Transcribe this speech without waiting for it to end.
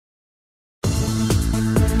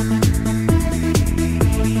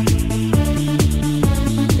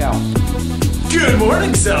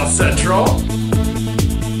morning, South Central.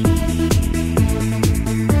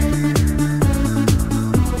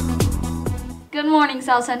 Good morning,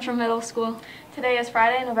 South Central Middle School. Today is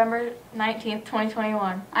Friday, November 19th,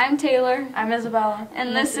 2021. I'm Taylor. I'm Isabella.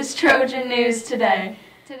 And this is Trojan News Today.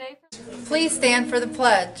 Please stand for the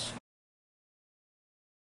pledge.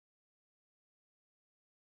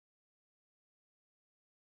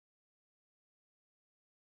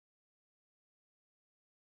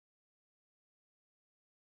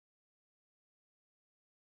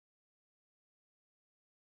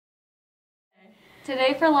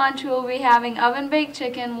 Today for lunch we will be having oven-baked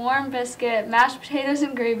chicken, warm biscuit, mashed potatoes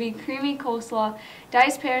and gravy, creamy coleslaw,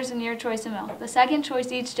 diced pears, and your choice of milk. The second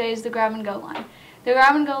choice each day is the grab-and-go line. The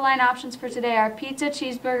grab-and-go line options for today are pizza,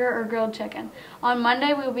 cheeseburger, or grilled chicken. On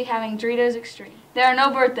Monday we will be having Doritos Extreme. There are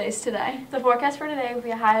no birthdays today. The forecast for today will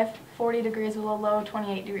be a high of 40 degrees with a low of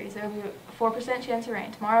 28 degrees. There will be a 4% chance of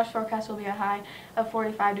rain. Tomorrow's forecast will be a high of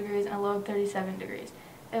 45 degrees and a low of 37 degrees.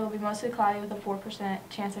 It will be mostly cloudy with a 4%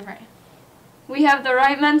 chance of rain. We have the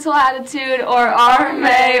right mental attitude, or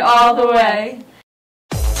RMA all the way.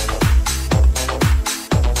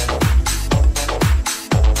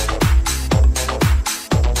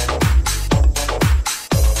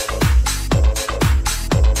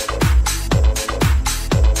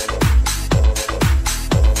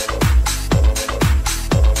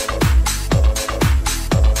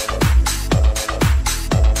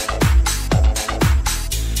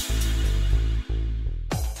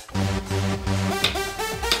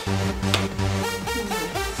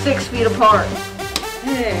 Six feet apart.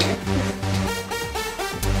 Hey.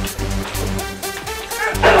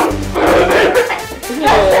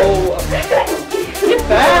 No. Get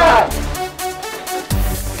back.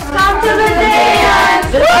 Come to the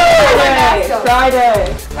dance. Friday.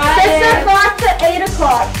 6 o'clock to 8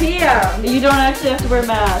 o'clock p.m. You don't actually have to wear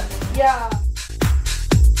masks. Yeah.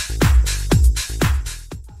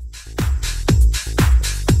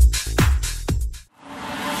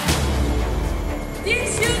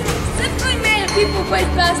 These shoes were specifically made of people who play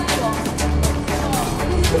basketball.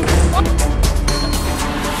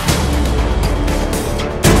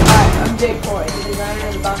 Hi, I'm Jake Coy, the designer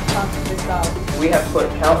of the Bounce Conference 6000. We have put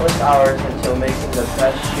countless hours into making the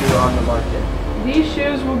best shoe on the market. These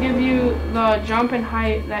shoes will give you the jump and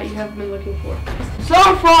height that you have been looking for.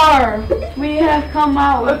 So far, we have come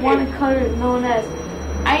out with one color known as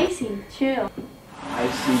Icy Chill.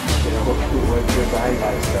 Icy Chill was designed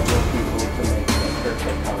by several people to make the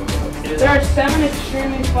perfect combination. There are 7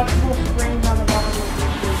 extremely flexible springs on the bottom of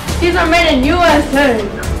these shoes. These are made in USA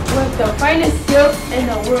with the finest silk in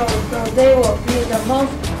the world, so they will be the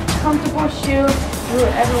most comfortable shoe you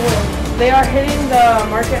will ever wear. They are hitting the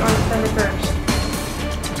market on December 1st.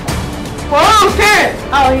 For all parents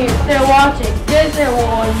out here still watching, this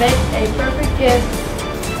will make a perfect gift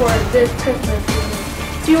for this Christmas season.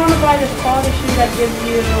 If you want to buy this quality shoe that gives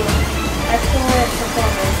you excellent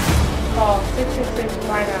performance, call 666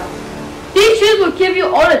 right now. These shoes will give you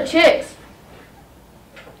all the chicks.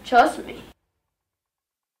 Trust me.